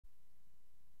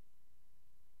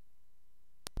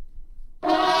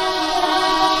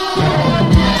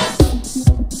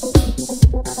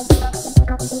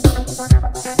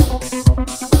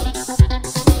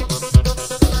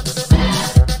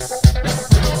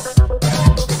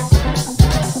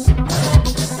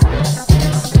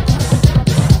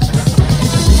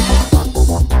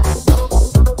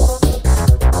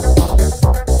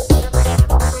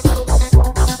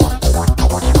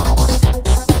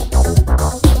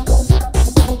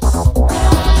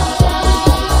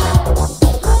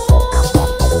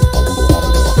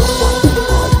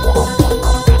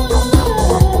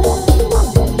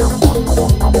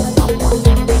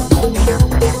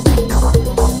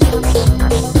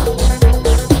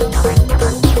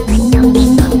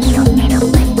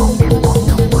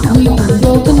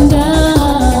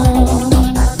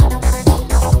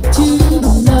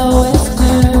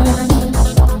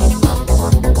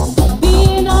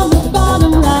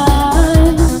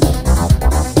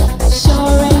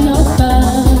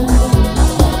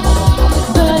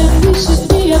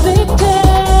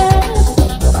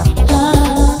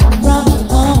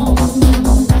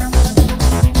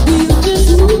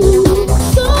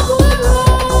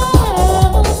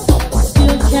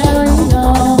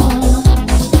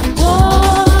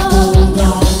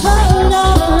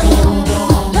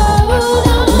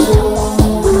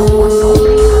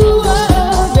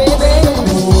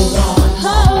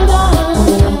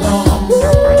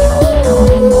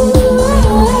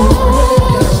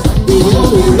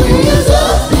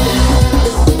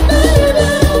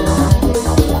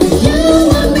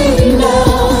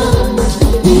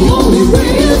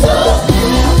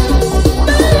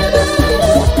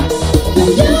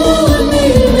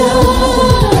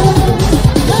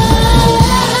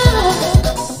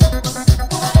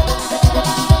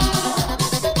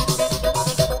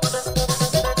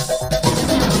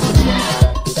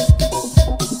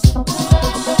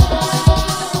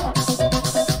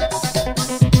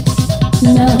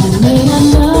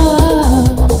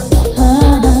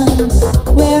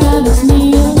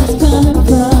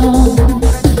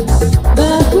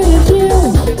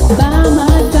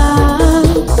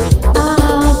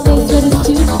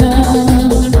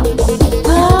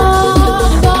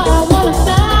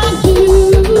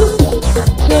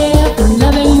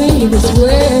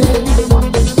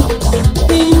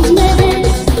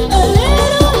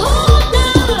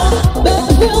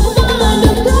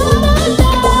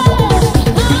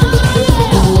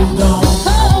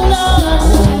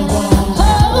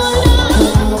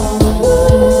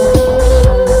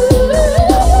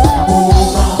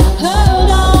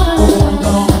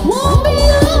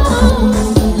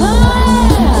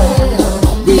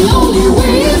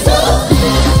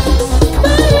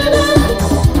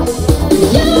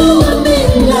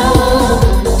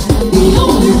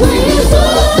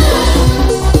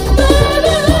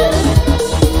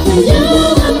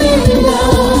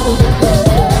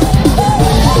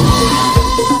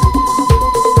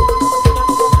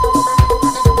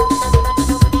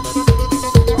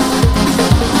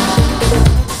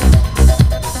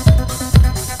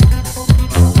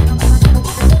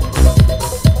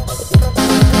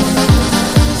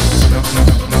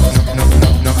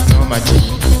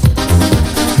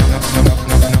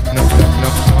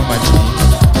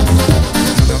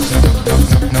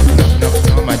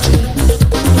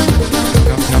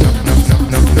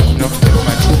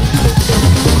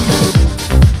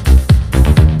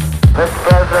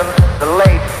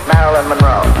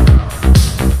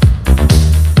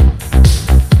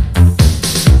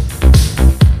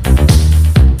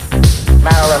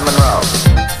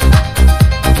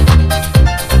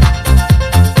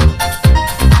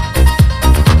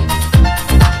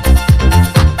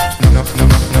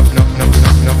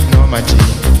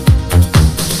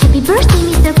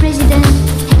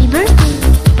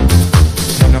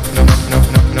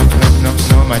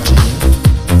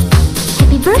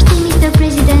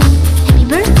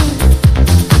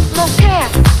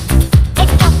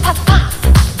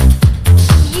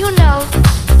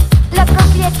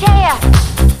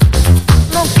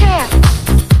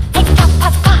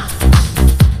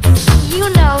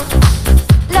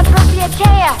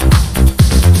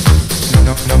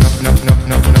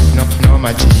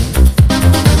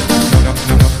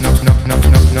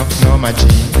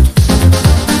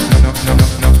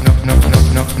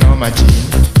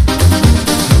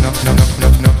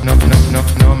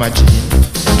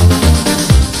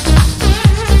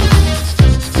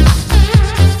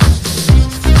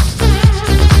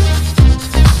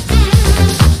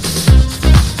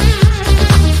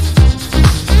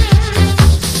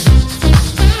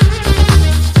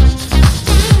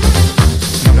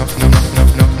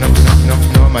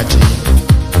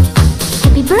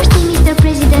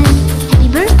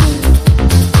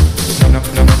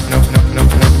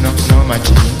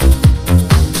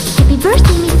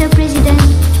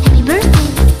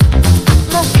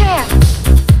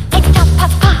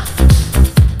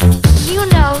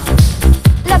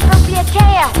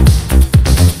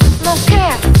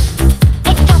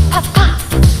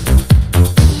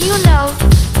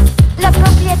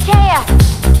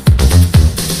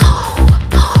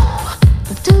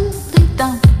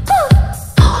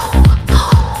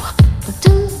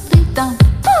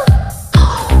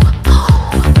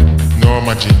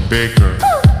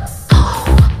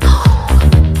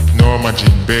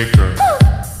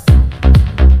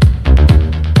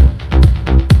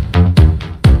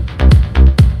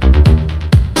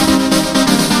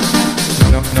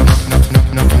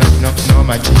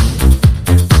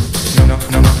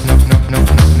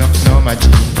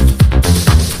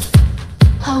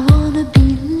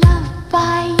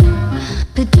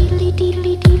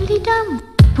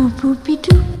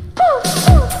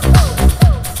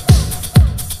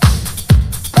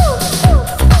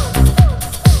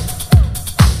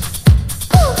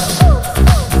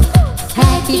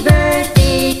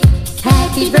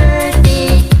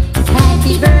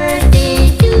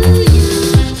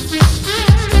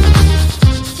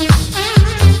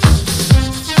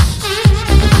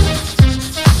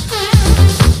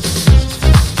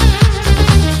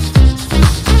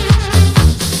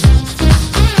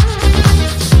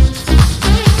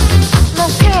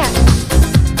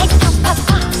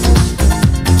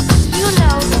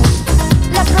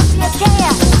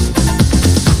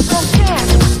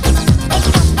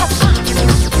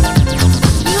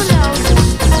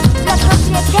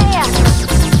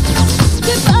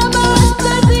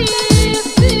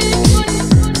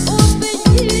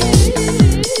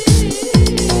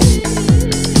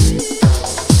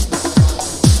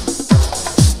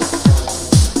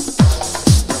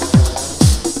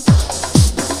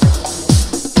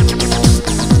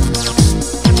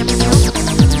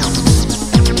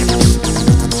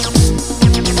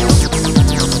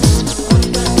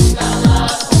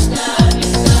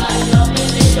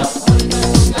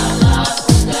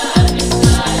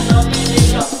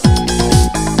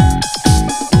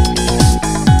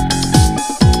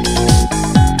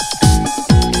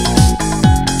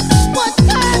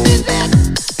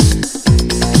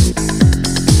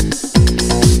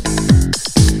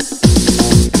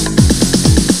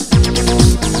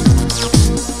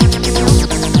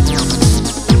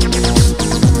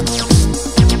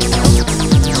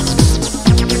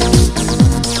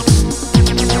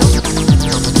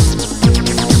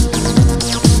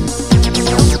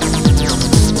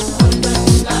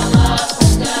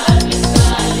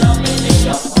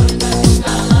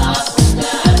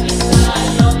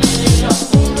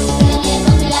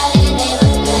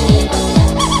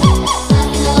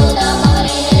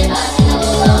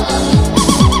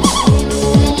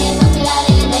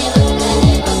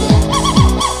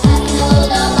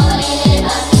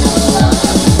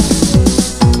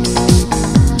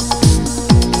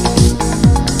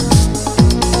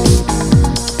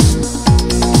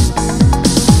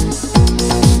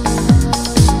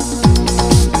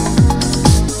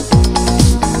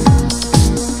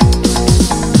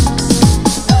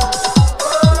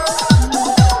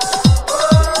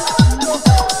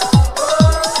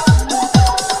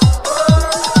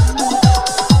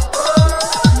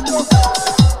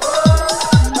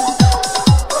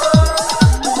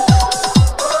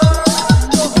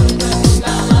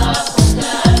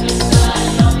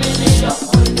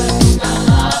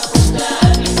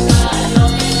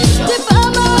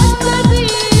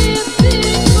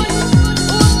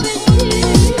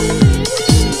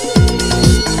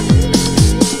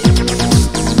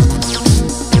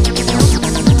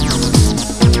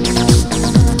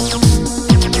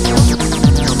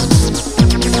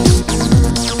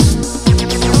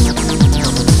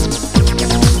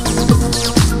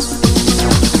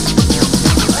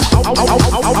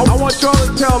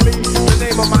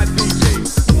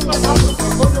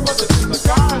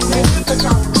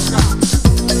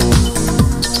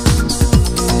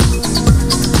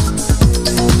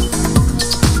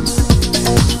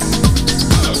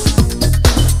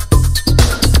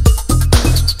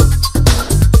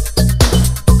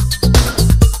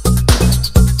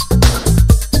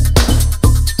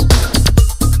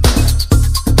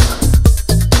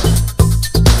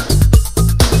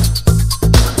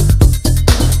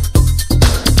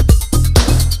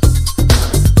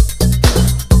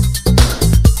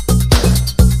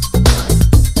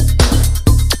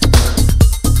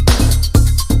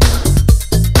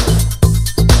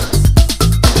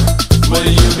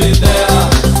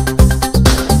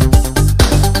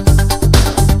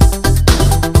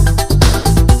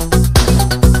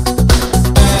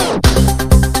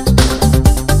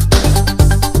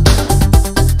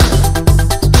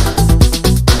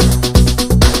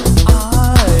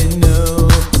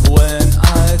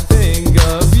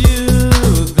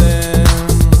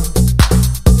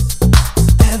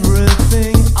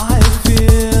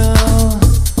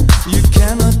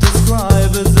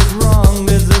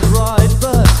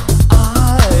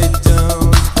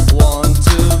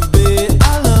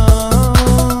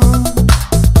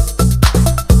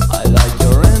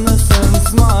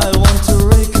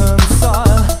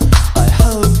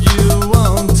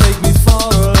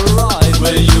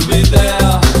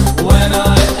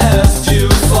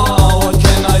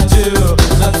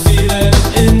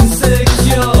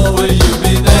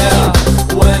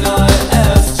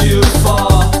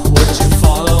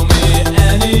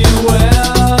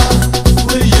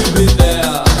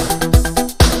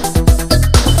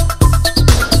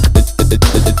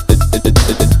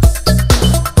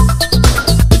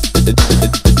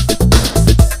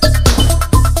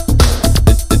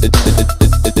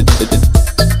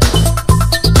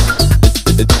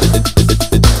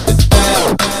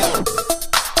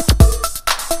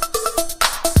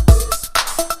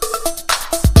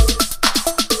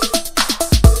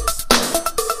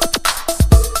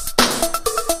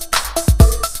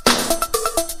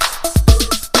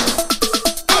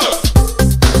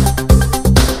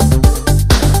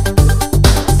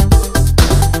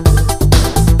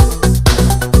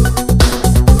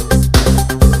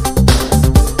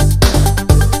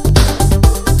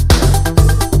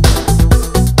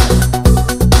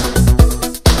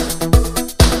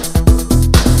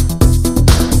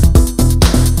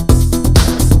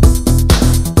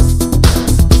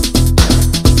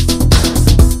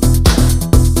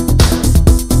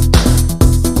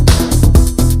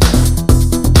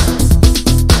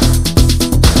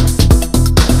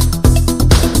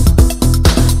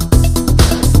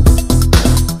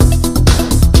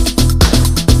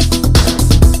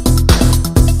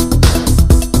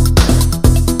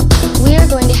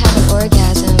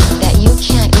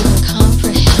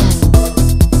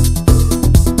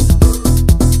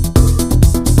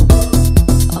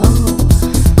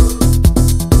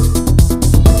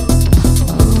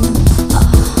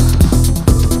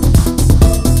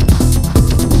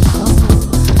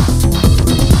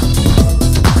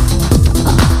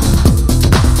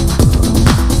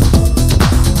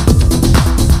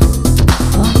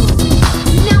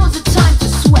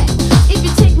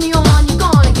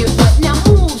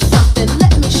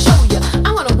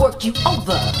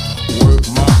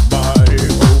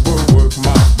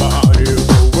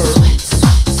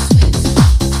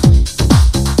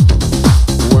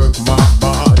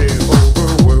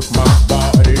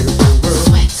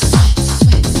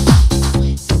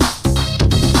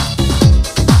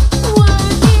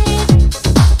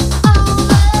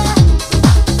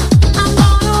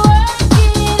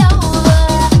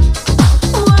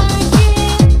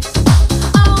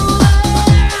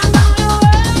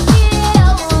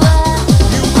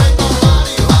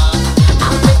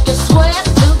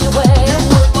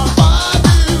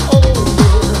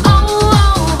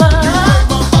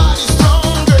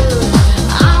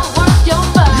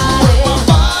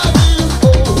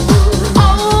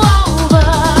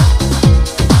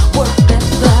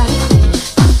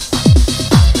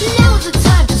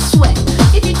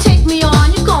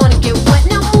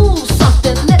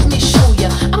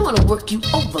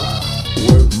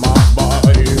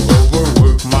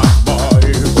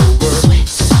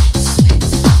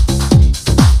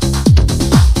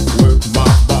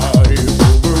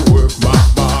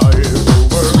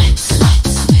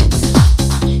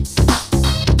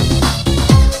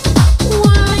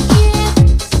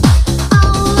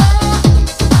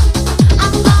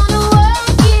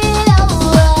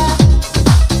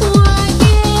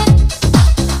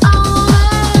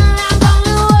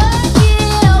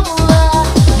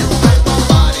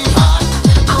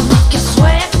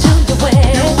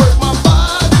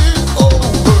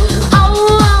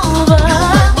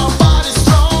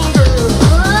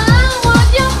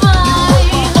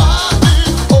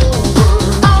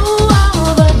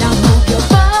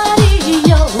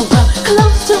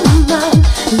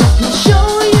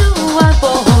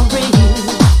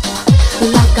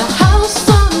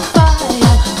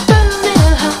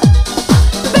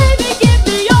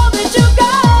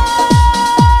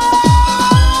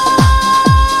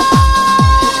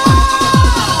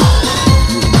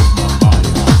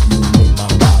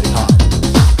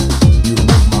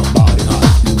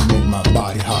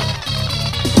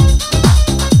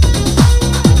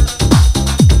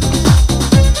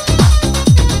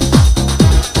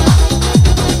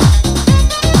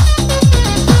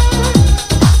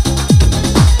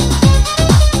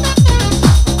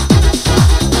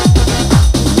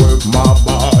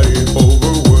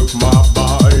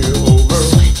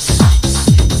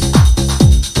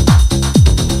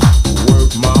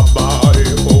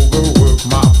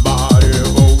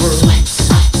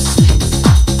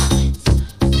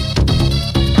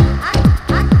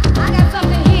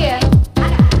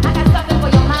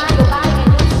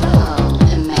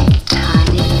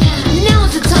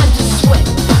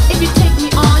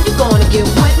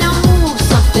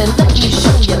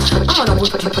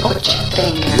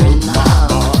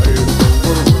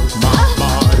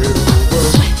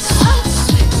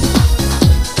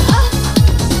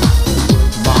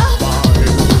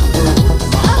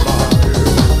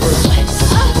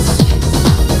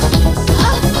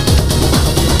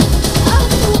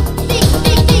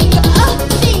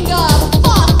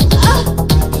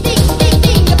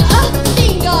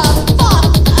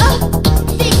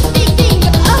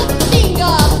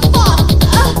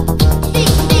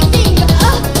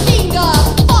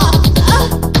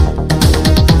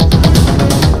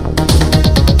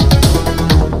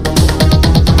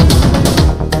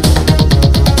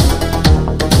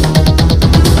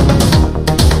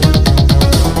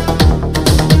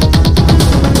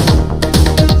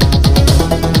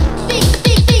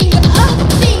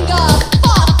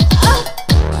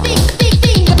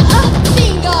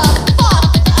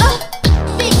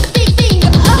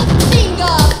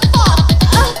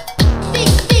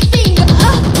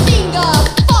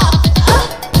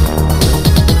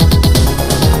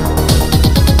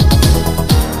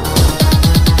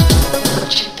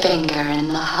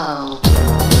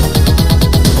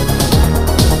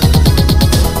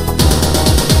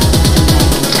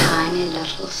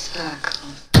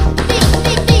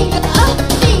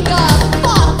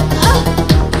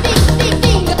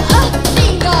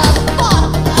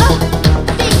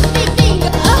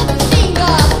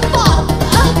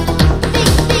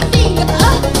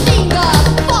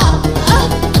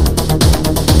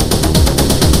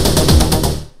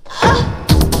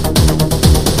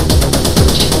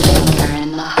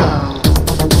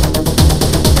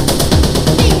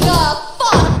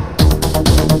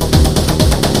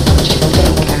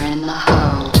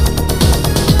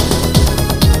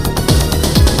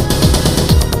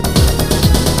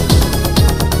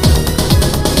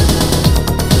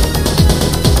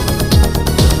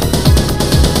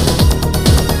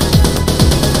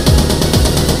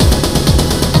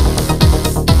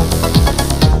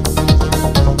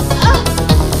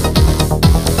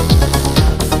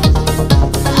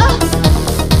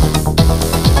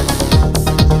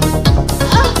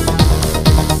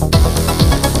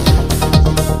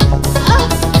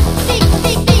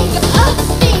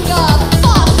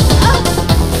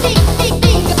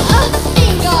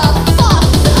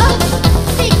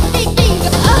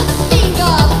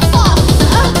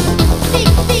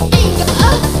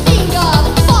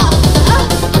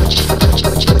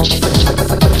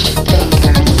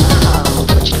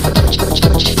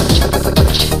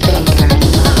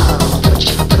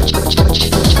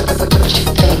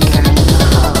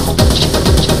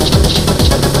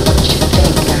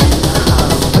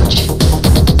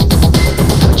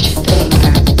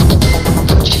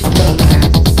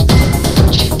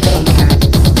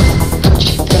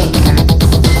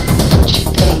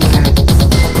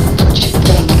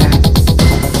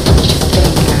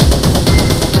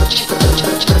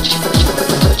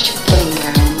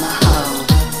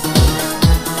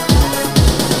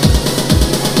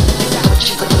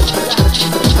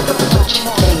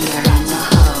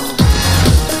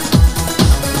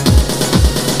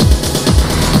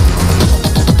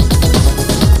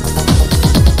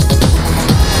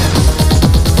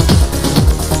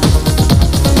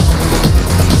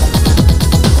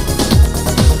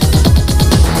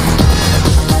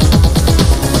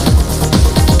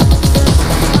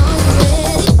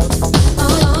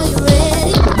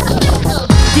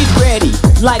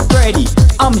like Freddy.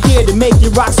 I'm here to make you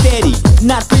rock steady,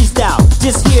 not freestyle,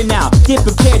 just here now. Get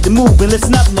prepared to move and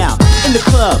listen up now. In the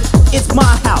club, it's my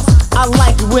house. I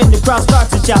like it when the crowd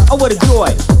starts to shout. Oh, what a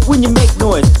joy when you make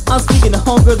noise. I'm speaking to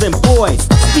homegirls and boys.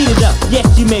 Speed it up, yes,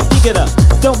 you may pick it up.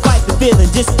 Don't fight the feeling,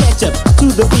 just catch up to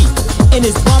the beat. And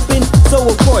it's bumping, so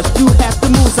of course you have to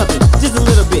move something, just a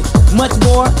little bit, much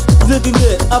more. Looking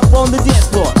good up on the dance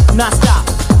floor, not stop,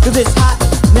 cause it's hot.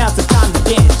 Now's the time to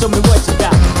dance, show me what you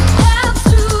got.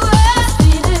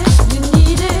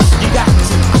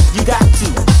 You got to,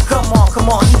 come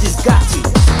on, you just got to.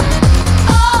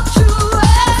 All true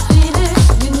as need it,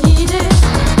 you need it.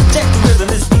 Check the rhythm,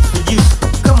 this beat for you.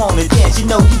 Come on and dance, you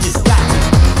know you just got to.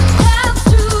 Dance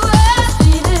true as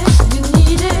need it, you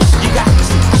need it. You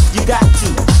got to,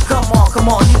 come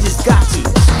on, you just got to.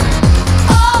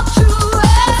 All true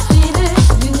as need it,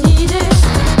 you need it.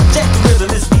 Check the rhythm,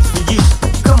 this beat for you.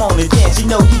 Come on and dance, you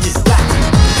know you just got to.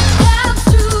 Dance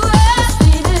true as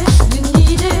need it, you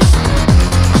need it.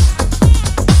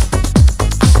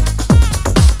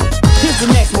 Here's the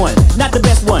next one, not the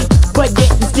best one, but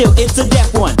yet and still it's a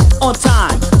deaf one. On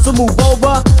time, so move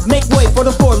over, make way for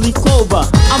the four-leaf clover.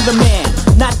 I'm the man,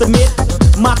 not the myth.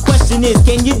 My question is,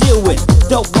 can you deal with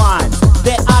dope rhymes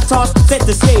that I toss? Set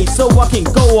the stage so I can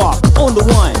go off on the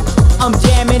one. I'm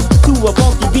jamming to a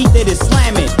funky beat that is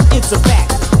slamming. It's a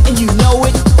fact, and you know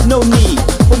it. No need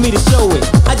for me to show it.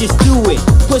 I just do it,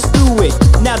 push through it.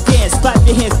 Now dance, clap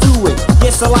your hands to it.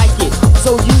 Yes, I like it,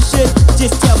 so you should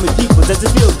just tell me, people, does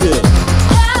it feel good?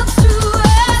 Dance true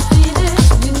as need it,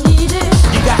 you need it.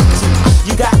 You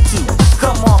got to,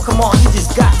 come on, you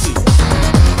just got to.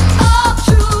 All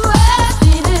true as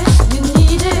need it, you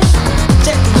need it.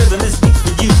 Check the rhythm, this beat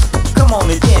for you. Come on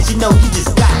and dance, you know you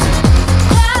just got to.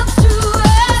 Dance true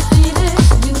as need it,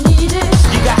 you need it.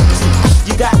 You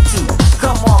got to,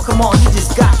 come on, you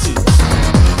just got to.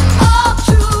 All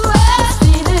true as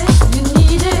need it, you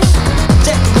need it.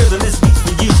 Check the rhythm, this beat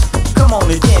for you. Come on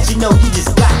and dance, you know you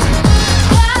just got to.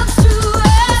 Dance true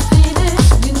as need it,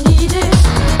 you need it.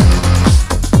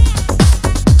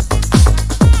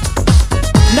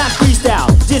 Not freestyle,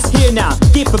 just here now.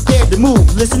 Get prepared to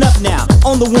move, listen up now.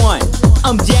 On the one,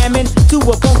 I'm jamming to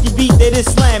a funky beat that is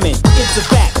slamming. It's a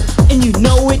fact, and you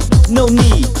know it. No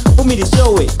need for me to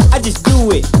show it. I just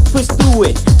do it, push through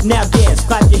it. Now dance,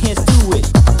 clap your hands to it.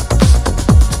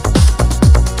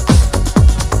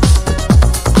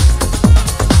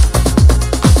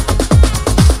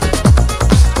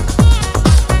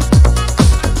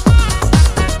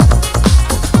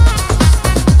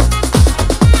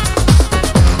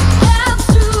 Dance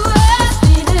true as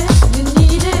need it, you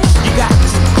need it.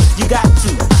 You got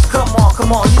to,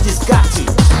 come on, you just got to.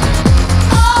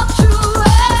 All true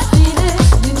as need it,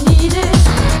 you need it.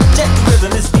 Check the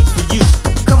rhythm, this beat for you.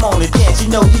 Come on and dance, you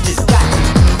know you just got to.